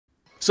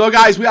So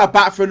guys, we are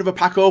back for another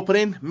pack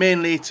opening,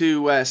 mainly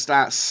to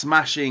start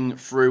smashing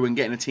through and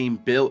getting a team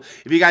built.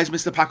 If you guys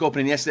missed the pack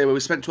opening yesterday where we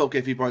spent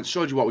 12k FIFA points,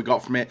 showed you what we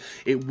got from it,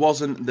 it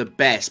wasn't the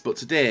best. But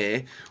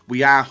today,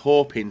 we are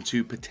hoping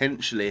to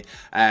potentially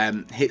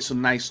hit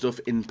some nice stuff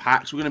in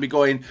packs. We're going to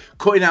be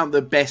cutting out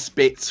the best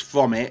bits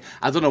from it.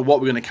 I don't know what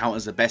we're going to count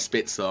as the best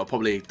bits though,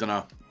 probably, don't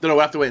know, we'll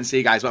have to wait and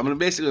see, guys. But I'm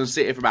basically going to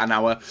sit here for about an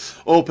hour,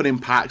 opening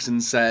packs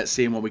and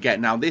seeing what we get.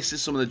 Now, this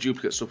is some of the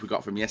duplicate stuff we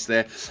got from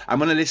yesterday. I'm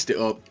going to list it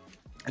up,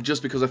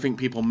 just because I think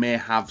people may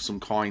have some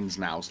coins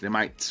now, so they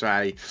might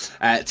try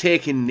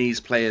taking these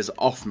players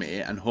off me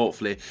and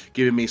hopefully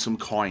giving me some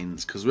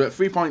coins, because we're at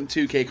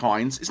 3.2k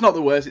coins. It's not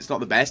the worst, it's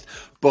not the best,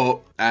 but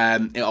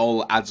it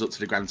all adds up to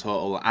the grand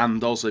total.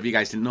 And also, if you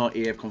guys didn't know,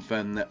 EA have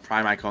confirmed that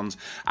Prime icons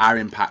are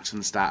in packs from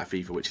the start of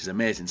FIFA, which is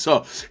amazing. So,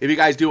 if you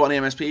guys do want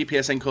AMSP,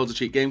 PSN codes or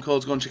cheat game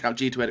codes, go and check out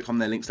g2a.com,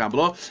 their links down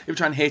below. If you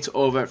try and hit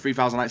over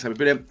 3,000 likes, that'd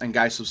be brilliant. And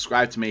guys,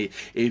 subscribe to me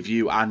if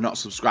you are not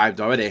subscribed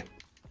already.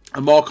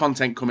 And more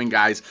content coming,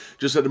 guys.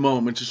 Just at the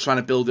moment, we're just trying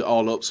to build it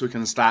all up so we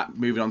can start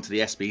moving on to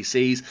the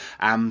SBCs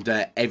and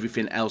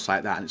everything else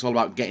like that. And it's all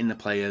about getting the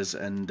players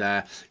and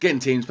getting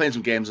teams, playing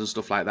some games and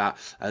stuff like that.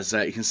 As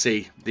you can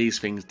see, these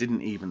things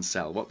didn't even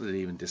sell. What did they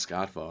even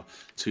discard for?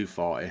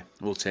 240.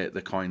 We'll take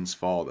the coins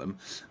for them.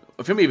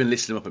 I think we even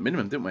listed them up at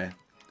minimum, didn't we?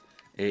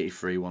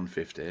 83,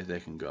 150. They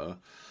can go.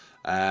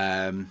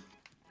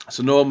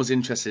 So no one was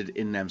interested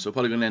in them. So we're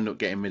probably going to end up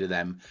getting rid of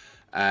them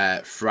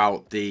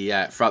throughout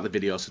the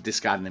video, so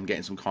discarding them,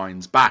 getting some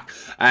coins back.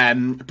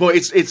 But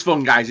it's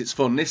fun, guys. It's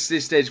fun. This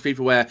stage of FIFA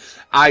where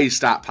I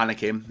start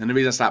panicking, and the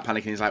reason I start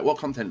panicking is like, what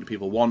content do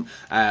people want?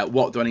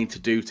 What do I need to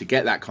do to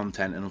get that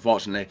content? And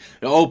unfortunately,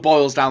 it all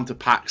boils down to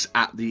packs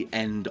at the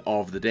end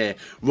of the day.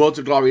 Road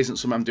to Glory isn't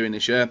something I'm doing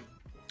this year.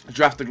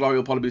 Draft to Glory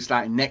will probably be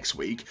starting next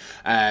week.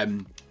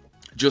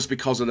 Just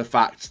because of the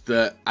fact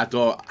that I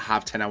don't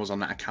have 10 hours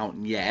on that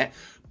account yet,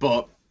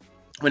 but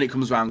when it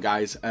comes around,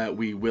 guys,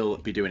 we will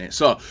be doing it.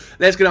 So,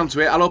 let's get on to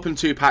it. I'll open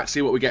 2 packs,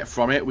 see what we get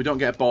from it. We don't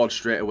get a board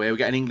straight away. We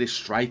get an English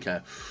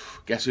striker.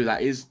 Guess who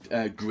that is?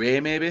 Gray,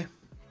 maybe?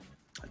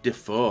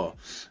 Defoe.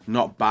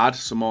 Not bad.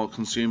 Some more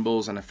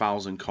consumables and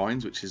 1,000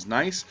 coins, which is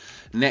nice.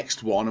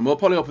 Next one, and we'll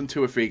probably open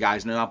 2 or 3,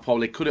 guys, and then I'll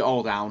probably cut it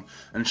all down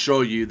and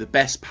show you the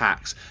best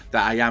packs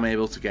that I am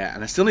able to get.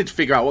 And I still need to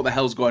figure out what the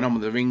hell's going on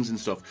with the rings and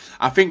stuff.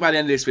 I think by the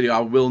end of this video, I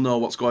will know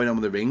what's going on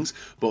with the rings,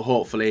 but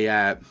hopefully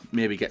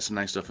maybe get some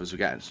nice stuff as we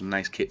get some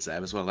nice kits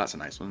there as well. That's a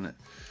nice one, isn't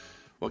it?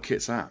 What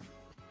kit's that?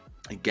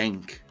 A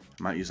Genk.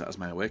 Might use that as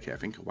my away kit, I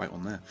think, a white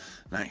one there.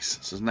 Nice.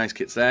 So some nice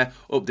kits there.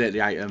 Update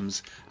the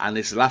items. And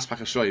this is the last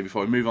pack I'll show you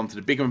before we move on to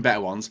the bigger and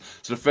better ones.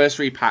 So the first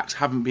 3 packs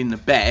haven't been the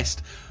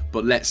best,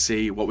 but let's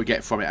see what we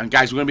get from it. And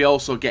guys, we're going to be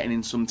also getting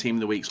in some Team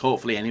of the Weeks,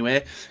 hopefully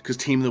anyway, because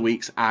Team of the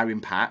Weeks are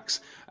in packs.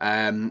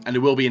 And it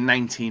will be in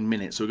 19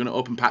 minutes. So we're going to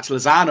open packs.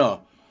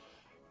 Lozano.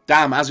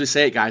 Damn, as we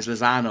say it, guys,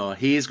 Lozano.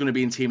 He is going to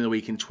be in Team of the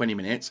Week in 20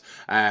 minutes.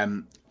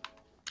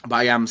 But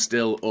I am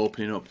still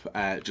opening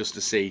up just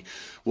to see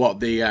what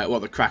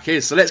the crack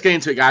is. So let's get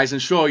into it, guys,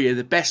 and show you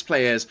the best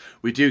players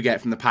we do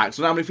get from the pack.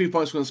 So not how many free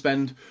points we're going to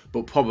spend,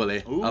 but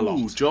probably a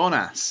lot.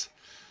 Jonas.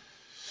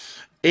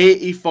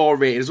 84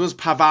 rated, as well as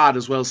Pavard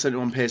as well,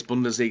 71 pace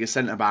Bundesliga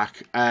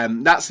centre-back.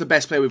 That's the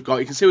best player we've got.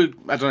 You can see,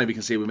 I don't know if you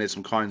can see we made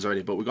some coins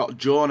already, but we've got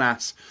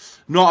Jonas.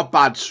 Not a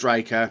bad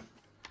striker.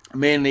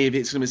 Mainly, if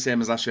it's going to be the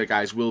same as last year,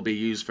 guys, will be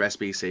used for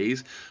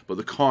SBCs. But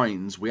the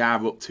coins we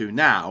are up to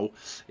now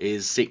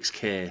is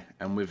 6k.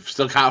 And we've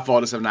still can't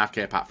afford a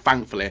 7.5k pack,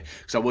 thankfully.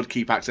 Because I would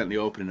keep accidentally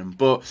opening them.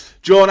 But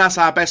Jonas,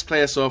 our best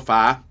player so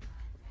far.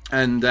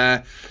 And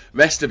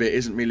rest of it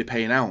isn't really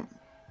paying out.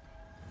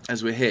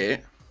 As we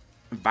hit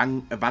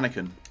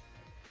Vanaken.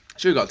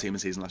 Sure, we got a team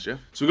of season last year.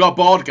 So we got a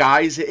board,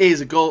 guys. It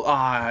is a goal.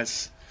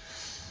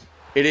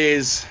 It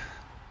is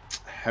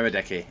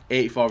Heredecki,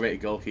 84 rated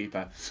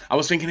goalkeeper. I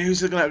was thinking,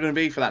 who's it going to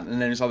be for that? And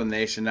then it's all the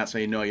nation. That's how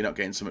you know you're not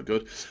getting something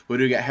good. We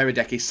do get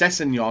Heredecki,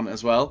 Sessegnon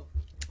as well.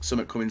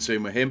 Something coming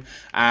soon with him.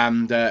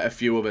 And a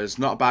few others.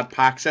 Not a bad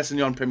pack.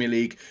 Sessegnon, Premier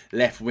League,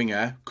 left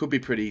winger. Could be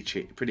pretty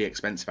cheap, pretty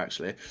expensive,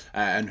 actually.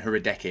 And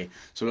Heredecki.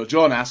 So we've got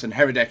Jonas and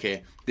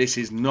Heredecki. This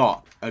is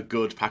not a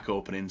good pack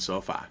opening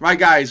so far. Right,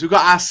 guys, we've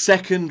got our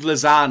second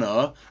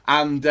Lozano.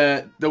 And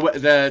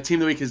the Team of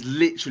the Week has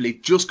literally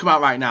just come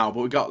out right now.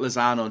 But we got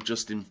Lozano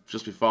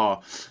just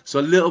before. So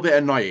a little bit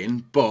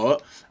annoying.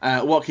 But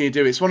what can you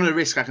do? It's one of the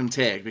risks I can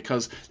take.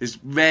 Because there's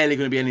rarely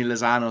going to be any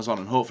Lozanos on.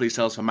 And hopefully he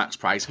sells for max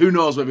price. Who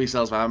knows whether he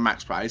sells for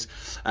max price?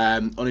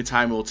 Only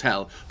time will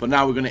tell. But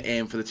now we're going to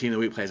aim for the Team of the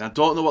Week players. I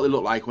don't know what they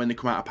look like when they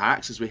come out of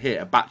packs. As we hit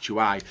a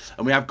Batshuayi.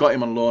 And we have got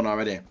him on loan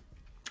already.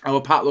 Our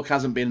pack look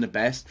hasn't been the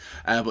best,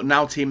 but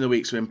now Team of the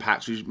Weeks are in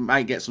packs. We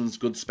might get some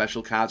good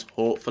special cards,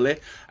 hopefully.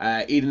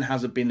 Eden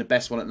hasn't been the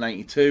best one at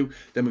 92.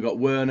 Then we've got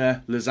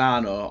Werner,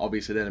 Lozano,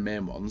 obviously they're the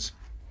main ones.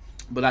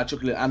 But that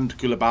took a little, and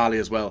Koulibaly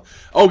as well.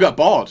 Oh, we got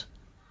bored.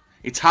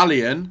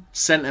 Italian,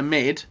 centre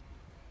mid,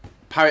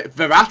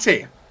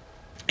 Verratti.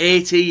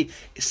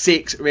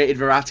 86 rated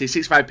Verratti,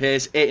 65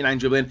 pace, 89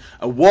 dribbling,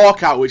 a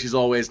walkout, which is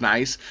always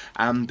nice.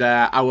 And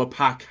our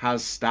pack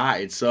has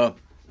started. So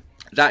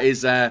that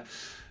is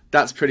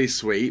That's pretty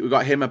sweet. We've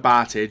got him a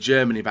Barte,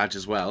 Germany badge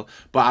as well.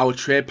 But our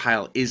trade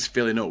pile is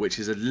filling up, which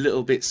is a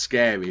little bit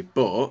scary.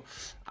 But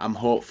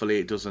hopefully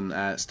it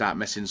doesn't start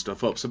messing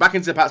stuff up. So back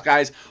into the packs,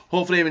 guys.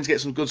 Hopefully everyone's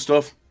get some good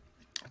stuff.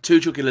 2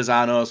 Chucky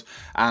Lozanos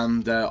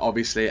and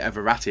obviously a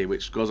Verratti,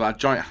 which goes our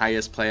joint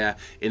highest player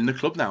in the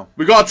club now.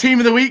 We've got a team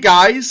of the week,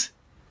 guys.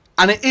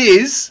 And it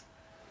is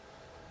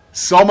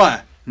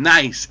Sommer.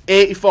 Nice.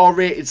 84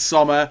 rated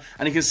Sommer.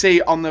 And you can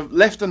see on the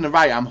left and the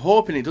right, I'm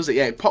hoping it does it.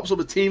 Yeah, it pops up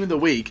the team of the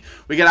week.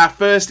 We get our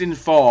first in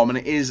form, and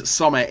it is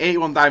Sommer.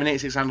 81 diving,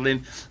 86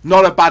 handling.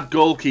 Not a bad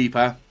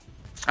goalkeeper.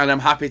 And I'm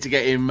happy to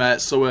get him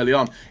so early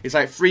on. It's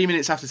like 3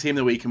 minutes after team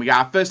of the week, and we get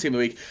our first team of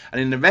the week.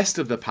 And in the rest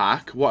of the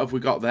pack, what have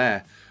we got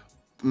there?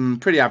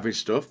 Pretty average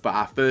stuff, but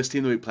our first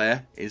team of the week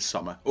player is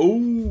Sommer.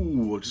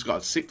 Ooh, just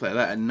got a sick player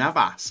there,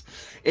 Navas.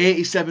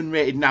 87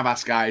 rated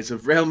Navas, guys,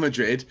 of Real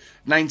Madrid.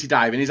 90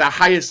 diving. He's our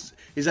highest.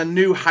 He's a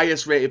new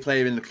highest rated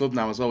player in the club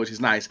now as well, which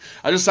is nice.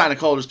 I just sat in a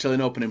call just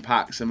chilling, opening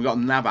packs, and we got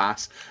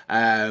Navas.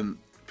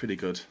 Pretty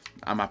good.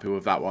 I'm happy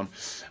with that one.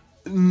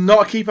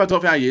 Not a keeper I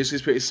don't think I use,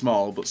 he's pretty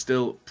small, but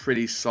still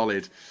pretty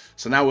solid.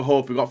 So now we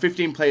hope we've got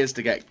 15 players,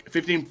 to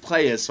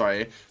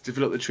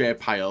fill up the trade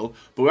pile.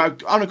 But we're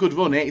on a good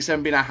run,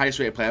 87 being our highest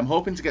rated player. I'm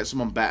hoping to get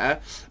someone better,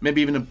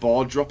 maybe even a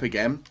board drop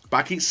again. But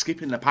I keep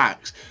skipping the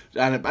packs,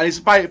 and it's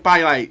by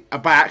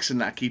accident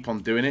that I keep on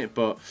doing it.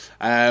 But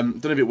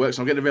don't know if it works.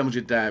 I'll get the Real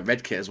Madrid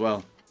red kit as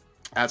well.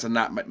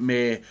 That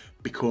may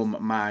become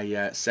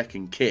my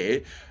second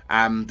kit,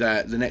 and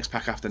the next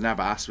pack after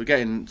Navas, we're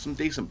getting some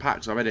decent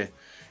packs already.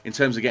 In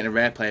terms of getting a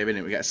rare player in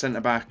it, we get a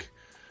centre-back,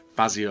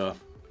 Baggio,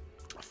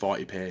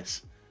 40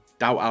 pace.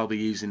 Doubt I'll be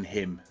using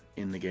him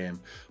in the game.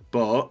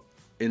 But,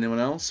 anyone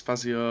else?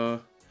 Fazio,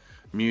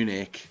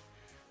 Munich,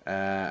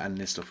 and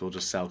this stuff will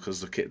just sell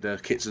because the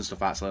kits and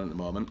stuff aren't selling at the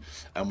moment.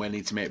 And we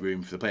need to make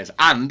room for the players.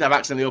 And I've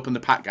accidentally opened the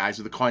pack, guys,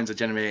 with the coins I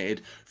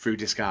generated through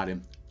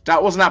discarding.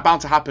 Wasn't that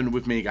bound to happen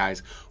with me,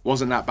 guys?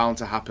 Wasn't that bound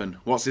to happen?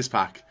 What's this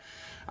pack?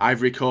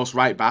 Ivory Coast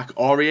right back,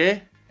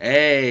 Aurier.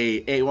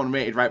 Hey, 81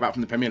 rated right back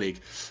from the Premier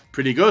League.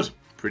 Pretty good.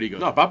 Pretty good.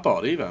 Not a bad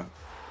board either.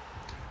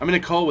 I'm in a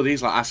call with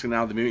these, like asking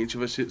how they move each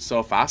other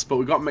so fast, but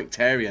we've got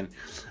Mkhitaryan.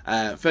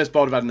 First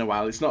board I've had in a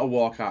while. It's not a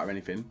walkout or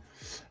anything.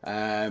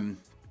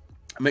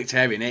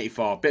 Mkhitaryan,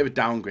 84. Bit of a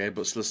downgrade,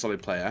 but still a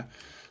solid player.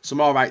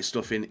 Some alright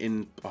stuff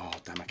in... Oh,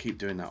 damn, I keep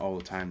doing that all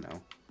the time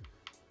now.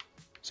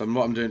 So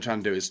what I'm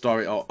trying to do is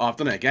store it all. Oh, I've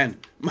done it again.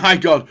 My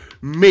God,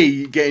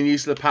 me getting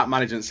used to the pack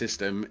management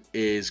system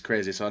is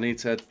crazy. So I need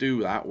to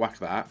do that, whack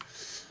that,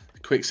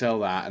 quick sell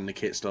that, and the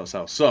kits don't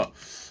sell. So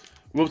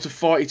we're up to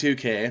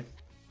 42k.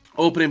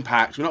 Opening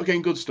packs. We're not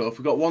getting good stuff.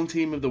 We've got one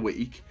team of the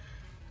week.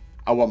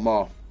 I want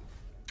more.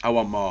 I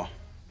want more.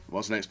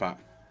 What's the next pack?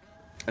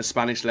 A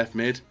Spanish left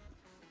mid.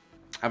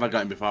 Have I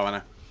got him before,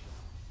 haven't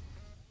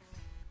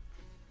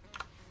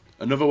I?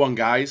 Another one,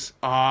 guys.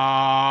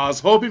 I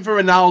was hoping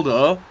for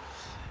Ronaldo.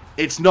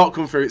 It's not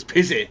come through. It's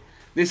Pizzi.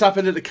 This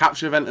happened at the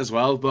capture event as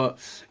well, but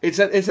it's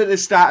at the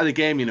start of the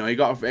game, you know. You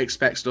got to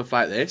expect stuff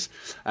like this.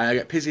 I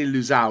get Pizzi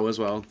Luzao as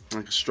well,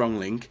 like a strong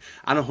link,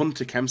 and a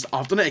Hunter Kemps. Oh,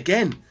 I've done it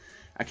again.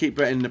 I keep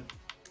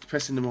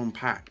pressing the wrong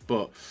pack,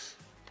 but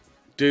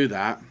do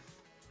that.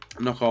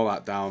 Knock all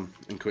that down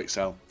and quick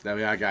sell. There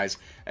we are, guys.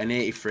 An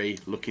 83,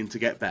 looking to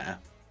get better.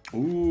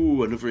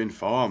 Ooh, another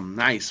inform.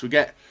 Nice. We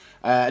get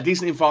a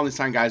decent inform this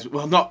time, guys.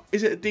 Well, not...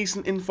 Is it a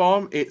decent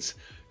inform? It's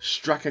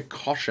Straka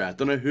Kosher.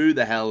 Don't know who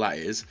the hell that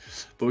is,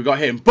 but we got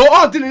him. But,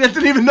 oh, I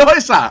didn't even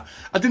notice that.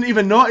 I didn't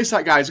even notice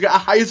that, guys. We got a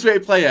highest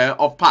rated player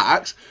of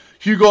packs,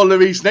 Hugo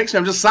Lloris, next to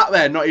him. I'm just sat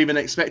there not even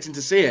expecting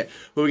to see it.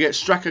 But we get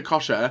Straka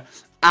Kosher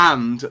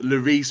and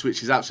Lloris,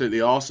 which is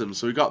absolutely awesome.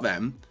 So we got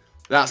them.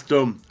 That's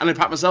done. And I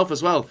packed myself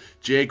as well.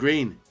 Jay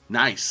Green.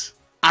 Nice.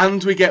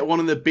 And we get one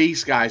of the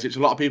beast guys, which a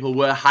lot of people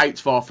were hyped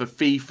for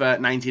FIFA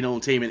 19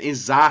 Ultimate,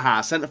 is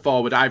Zaha, centre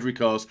forward, Ivory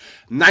Coast,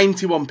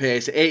 91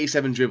 pace,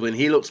 87 dribbling.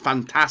 He looks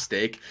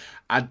fantastic.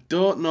 I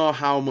don't know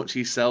how much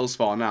he sells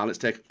for now. Let's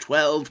take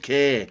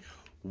 12k.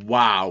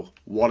 Wow,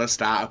 what a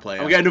starter player.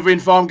 And we get another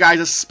inform, guys,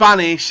 a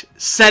Spanish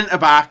centre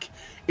back.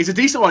 It's a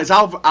decent one. It's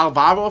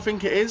Alvaro, I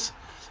think it is.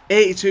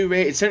 82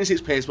 rated,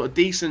 76 pace, but a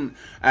decent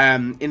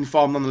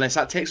inform nonetheless.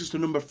 That takes us to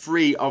number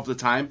 3 of the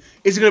time.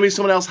 Is it going to be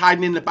someone else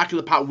hiding in the back of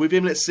the pack with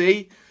him? Let's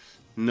see.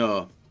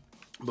 No.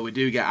 But we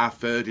do get our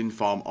 3rd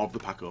inform of the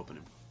pack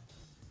opening.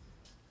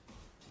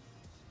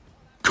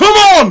 Come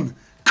on!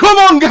 Come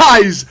on,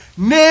 guys!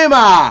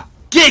 Neymar!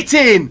 Get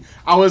in!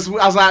 I was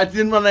like, I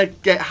didn't want to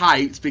get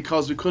hyped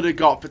because we could have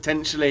got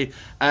potentially...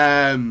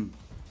 I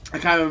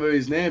can't remember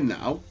his name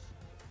now.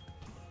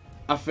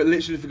 I've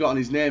literally forgotten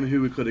his name,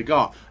 who we could have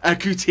got.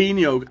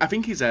 Coutinho, I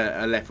think he's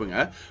a left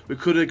winger. We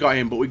could have got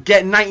him, but we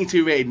get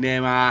 92 rated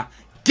Neymar.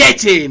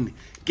 Get in!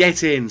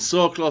 Get in.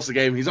 So close to the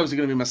game. He's obviously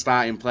going to be my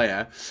starting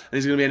player. And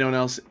is there going to be anyone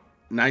else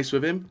nice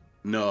with him?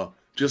 No.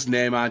 Just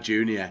Neymar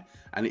Jr.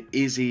 And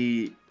is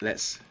he...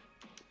 Let's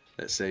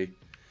see.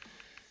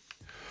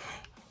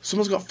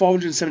 Someone's got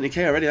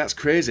 470k already. That's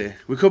crazy.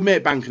 We could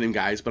make bank on him,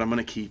 guys, but I'm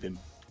going to keep him.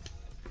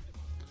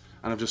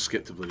 And I've just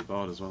skipped a bloody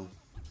board as well.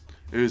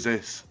 Who's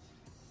this?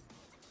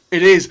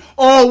 It is.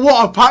 Oh,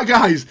 what a pack,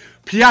 guys.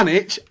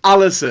 Pjanic,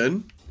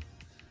 Alisson.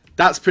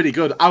 That's pretty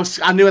good.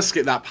 I knew I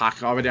skipped that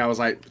pack already. I was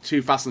like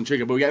too fast on the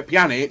trigger. But we get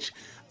Pjanic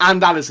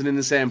and Alisson in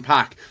the same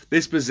pack.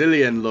 This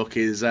Brazilian look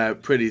is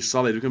pretty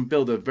solid. We can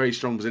build a very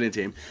strong Brazilian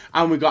team.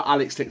 And we got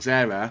Alex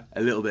Teixeira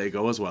a little bit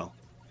ago as well.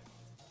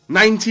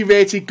 90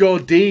 rated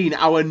Godin,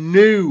 our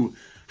new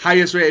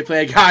highest rated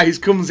player, guys,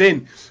 comes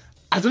in.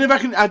 I don't know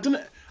if I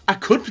can. I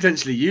could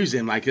potentially use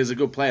him like as a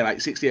good player. Like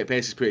 68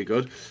 pace is pretty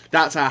good.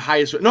 That's our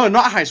highest. No,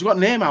 not highest. We've got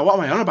Neymar. What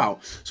am I on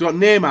about? So we've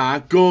got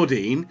Neymar,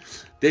 Godin.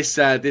 This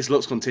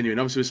looks continuing.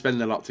 Obviously, we're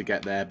spending a lot to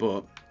get there,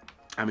 but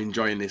I'm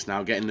enjoying this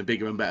now, getting the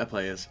bigger and better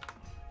players.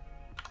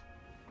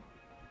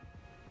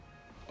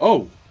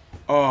 Oh.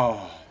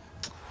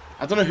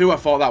 I don't know who I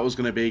thought that was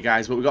going to be,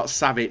 guys, but we got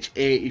Savic,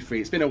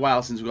 83. It's been a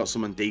while since we got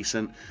someone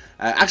decent.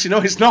 Actually, no,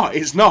 it's not.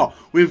 It's not.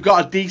 We've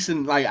got a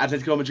decent, like,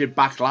 Atletico Madrid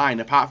back line,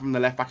 apart from the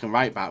left back and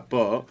right back,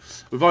 but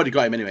we've already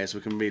got him anyway, so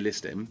we can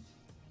relist him.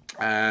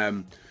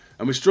 And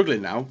we're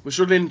struggling now. We're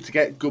struggling to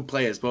get good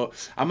players, but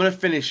I'm going to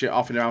finish it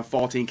off in around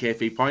 14k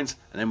fee points,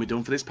 and then we're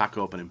done for this pack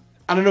opening.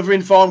 And another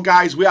inform,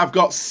 guys, we have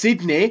got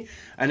Sydney,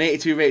 an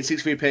 82 rated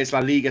 63 pace La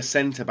Liga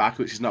centre-back,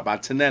 which is not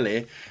bad,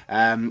 Tonelli,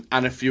 and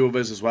a few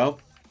others as well.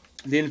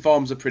 The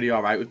informs are pretty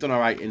alright. We've done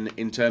alright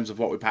in terms of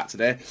what we packed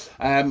today.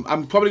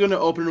 I'm probably going to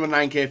open another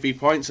 9k fee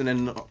points and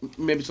then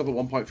maybe stop at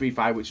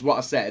 1.35, which is what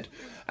I said.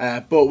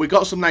 But we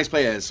got some nice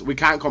players. We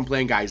can't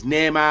complain, guys.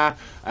 Neymar,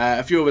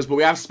 a few of us, but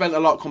we have spent a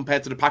lot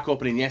compared to the pack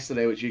opening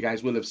yesterday, which you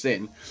guys will have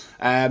seen.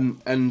 I'm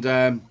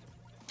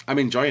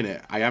enjoying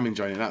it. I am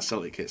enjoying it. That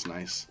Celtic kit's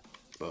nice.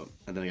 But,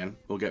 and then again,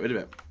 we'll get rid of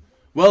it.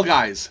 Well,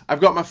 guys,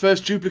 I've got my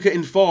first duplicate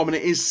in form, and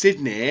it is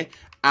Sydney,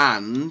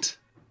 and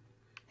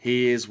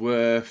he is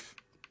worth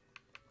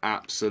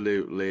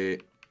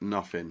absolutely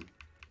nothing.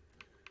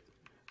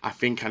 I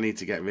think I need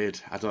to get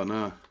rid. I don't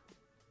know.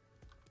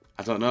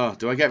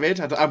 Do I get rid?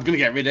 I'm going to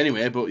get rid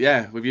anyway, but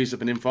yeah, we've used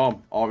up an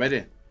inform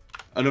already.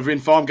 Another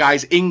inform,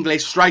 guys.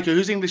 English striker.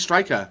 Who's English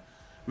striker?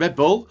 Red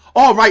Bull?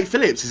 Oh, Wright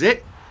Phillips, is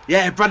it?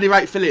 Yeah, Bradley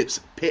Wright Phillips.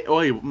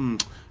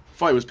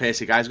 Thought it was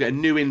pacey, guys. We've got a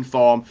new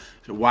inform,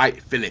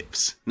 Wright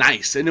Phillips.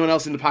 Nice. Anyone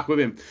else in the pack with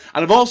him?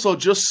 And I've also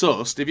just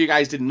sussed, if you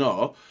guys didn't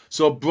know,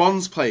 so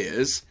bronze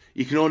players,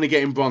 you can only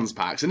get in bronze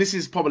packs. And this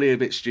is probably a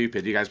bit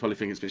stupid. You guys probably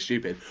think it's a bit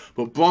stupid.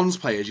 But bronze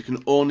players, you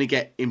can only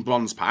get in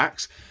bronze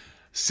packs.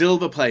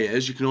 Silver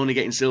players, you can only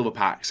get in silver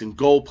packs. And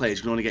gold players,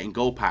 you can only get in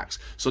gold packs.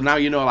 So now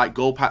you know, like,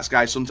 gold packs,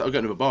 guys, sometimes, I'll get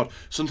another board.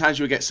 Sometimes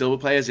you will get silver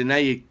players in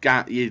there, you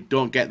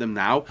don't get them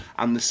now.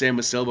 And the same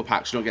with silver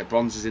packs, you don't get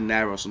bronzes in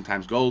there, or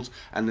sometimes golds.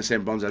 And the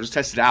same bronze. I just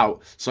tested it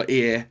out. So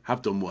EA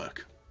have done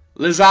work.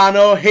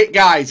 Lozano hit,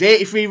 guys.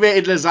 83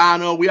 rated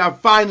Lozano. We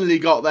have finally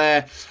got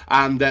there.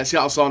 And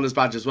Seattle Saunders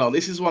badge as well.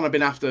 This is one I've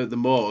been after the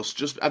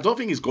most. I don't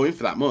think he's going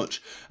for that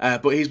much.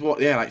 But he's, like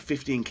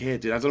 15k,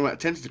 dude. I don't know. I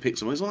tempted to pick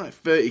someone. He's on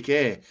like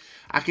 30k.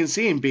 I can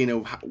see him being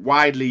a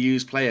widely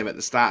used player at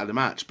the start of the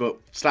match. Start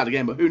of the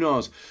game, but who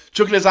knows?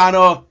 Chucky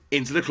Lozano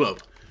into the club.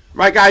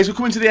 Right, guys, we're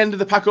coming to the end of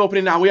the pack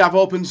opening now. We have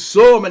opened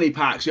so many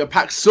packs. We have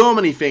packed so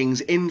many things,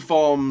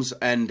 informs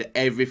and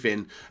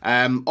everything.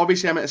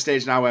 Obviously, I'm at a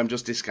stage now where I'm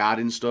just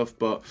discarding stuff,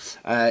 but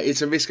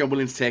it's a risk I'm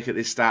willing to take at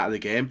this start of the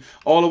game.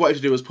 All I wanted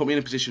to do was put me in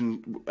a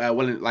position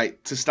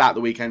to start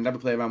the weekend, have a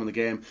play around with the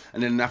game,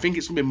 and then I think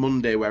it's going to be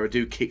Monday where I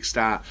do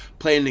kickstart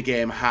playing the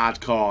game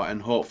hardcore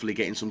and hopefully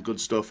getting some good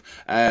stuff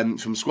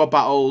from squad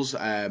battles.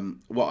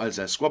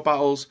 Squad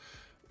battles,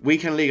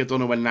 weekend league. I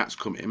don't know when that's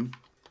coming.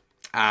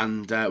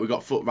 And we've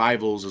got foot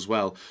rivals as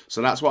well.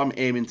 So that's what I'm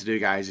aiming to do,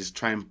 guys, is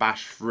try and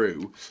bash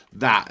through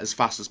that as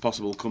fast as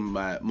possible come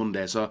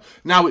Monday. So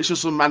now it's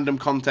just some random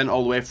content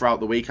all the way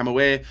throughout the week. I'm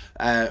away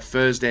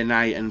Thursday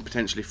night and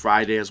potentially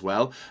Friday as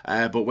well.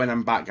 But when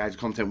I'm back, guys,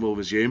 content will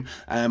resume.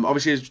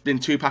 Obviously, it's been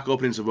 2 pack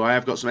openings in a row.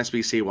 I've got some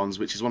SBC ones,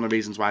 which is one of the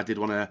reasons why I did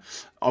want to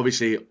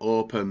obviously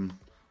open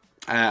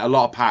a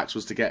lot of packs,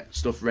 was to get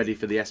stuff ready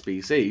for the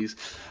SBCs,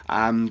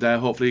 and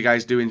hopefully you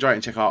guys do enjoy it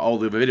and check out all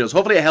the other videos.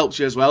 Hopefully it helps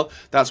you as well.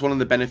 That's one of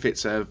the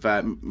benefits of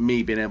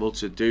me being able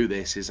to do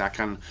this, is I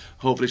can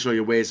hopefully show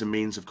you ways and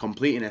means of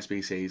completing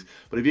SBCs.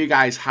 But if you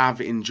guys have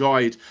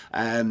enjoyed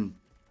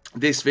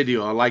this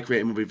video, a like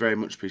rating will be very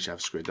much appreciated.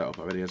 I've screwed that up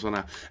already as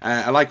well.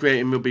 A like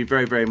rating will be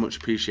very, very much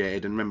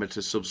appreciated, and remember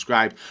to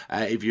subscribe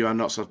if you are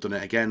not. So I've done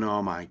it again.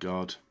 Oh my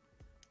god.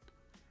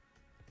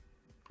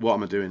 What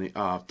am I doing?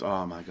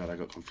 Oh my god, I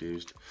got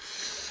confused.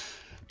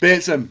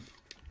 Bateson.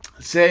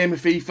 Same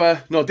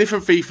FIFA. No,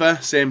 different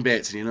FIFA, same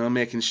Bateson, you know,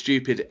 making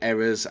stupid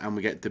errors, and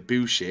we get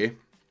Debussy.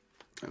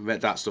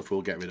 That stuff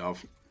we'll get rid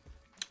of.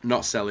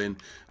 Not selling,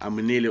 and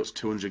we're nearly up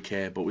to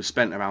 200k, but we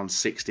spent around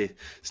 60.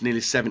 It's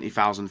nearly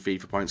 70,000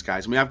 FIFA points,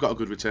 guys. And we have got a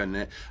good return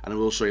in it, and I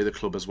will show you the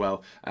club as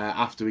well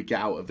after we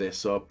get out of this.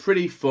 So,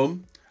 pretty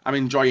fun. I'm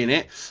enjoying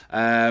it.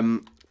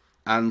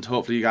 And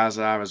hopefully you guys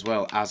are as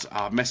well. As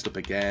I've messed up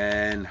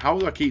again. How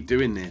do I keep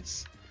doing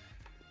this?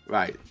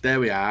 Right, there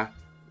we are.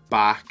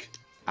 Back.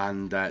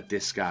 and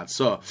discard.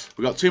 So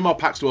we've got 2 more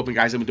packs to open,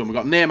 guys, and we're done. We've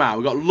got Neymar,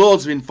 we've got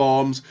loads of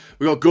informs,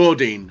 we've got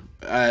Godin,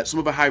 some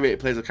other high rated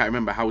players I can't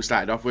remember how we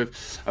started off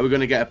with. Are we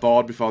going to get a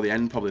board before the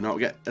end? Probably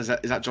not. Is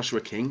that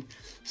Joshua King,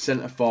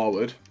 centre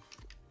forward?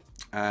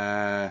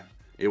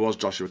 It was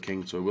Joshua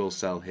King, so we will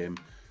sell him,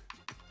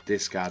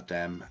 discard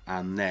them,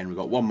 and then we've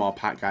got 1 more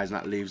pack, guys, and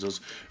that leaves us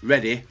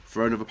ready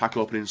for another pack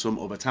opening some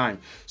other time.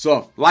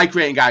 So like,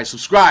 rating, guys,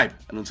 subscribe,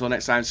 and until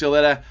next time, see you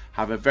later.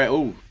 Have a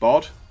very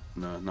board.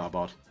 No, not a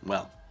board.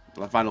 Well,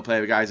 the final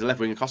player, guys, the left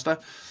wing Acosta.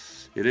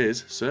 It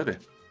is Serby.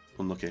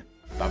 Unlucky.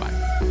 Bye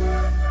bye.